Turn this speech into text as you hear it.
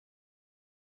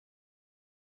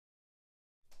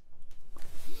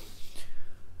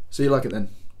So you like it then?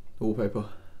 The wallpaper?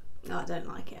 No, I don't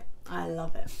like it. I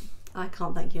love it. I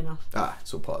can't thank you enough. Ah,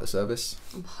 it's all part of the service.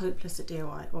 I'm hopeless at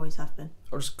DIY, always have been.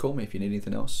 Or just call me if you need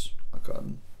anything else. I've got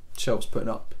shelves putting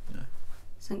up, you know.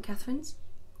 St Catherine's?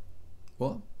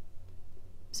 What?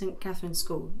 St Catherine's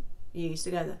School. You used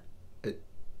to go there?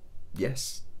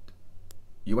 Yes.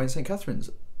 You went St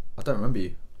Catherine's? I don't remember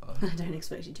you. I don't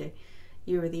expect you to.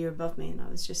 You were the year above me and I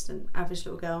was just an average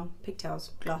little girl.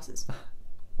 Pigtails, glasses.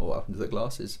 What happened to the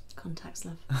glasses? Contacts,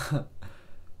 love.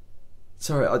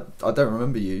 Sorry, I don't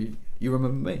remember you. You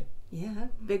remember me? Yeah,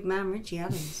 big man Richie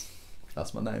Adams.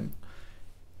 That's my name.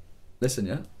 Listen,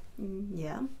 yeah?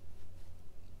 Yeah.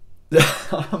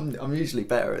 I'm usually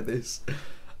better at this.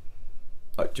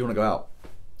 Right, do you want to go out?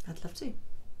 I'd love to.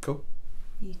 Cool.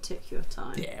 You took your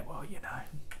time. Yeah, well, you know.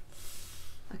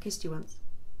 I kissed you once.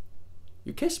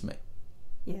 You kissed me?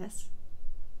 Yes.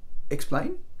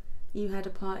 Explain? You had a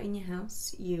party in your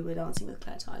house. You were dancing with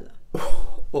Claire Tyler.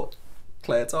 What?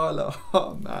 Claire Tyler?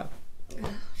 Oh, man.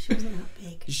 She wasn't that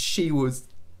big. She was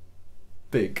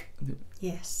big.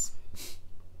 Yes.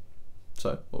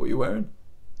 So, what were you wearing?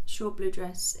 Short blue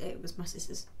dress. It was my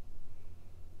sister's.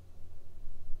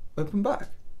 Open back?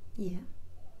 Yeah.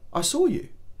 I saw you.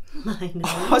 I know.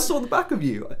 I saw the back of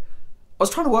you. I was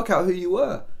trying to work out who you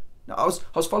were. No, I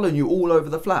was following you all over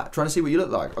the flat, trying to see what you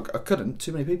looked like. I couldn't.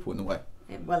 Too many people in the way.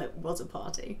 Well, it was a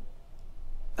party.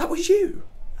 That was you.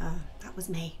 That was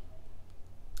me.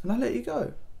 And I let you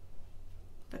go.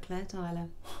 But Claire Tyler.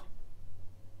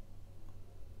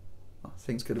 Oh,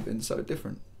 things could have been so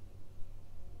different.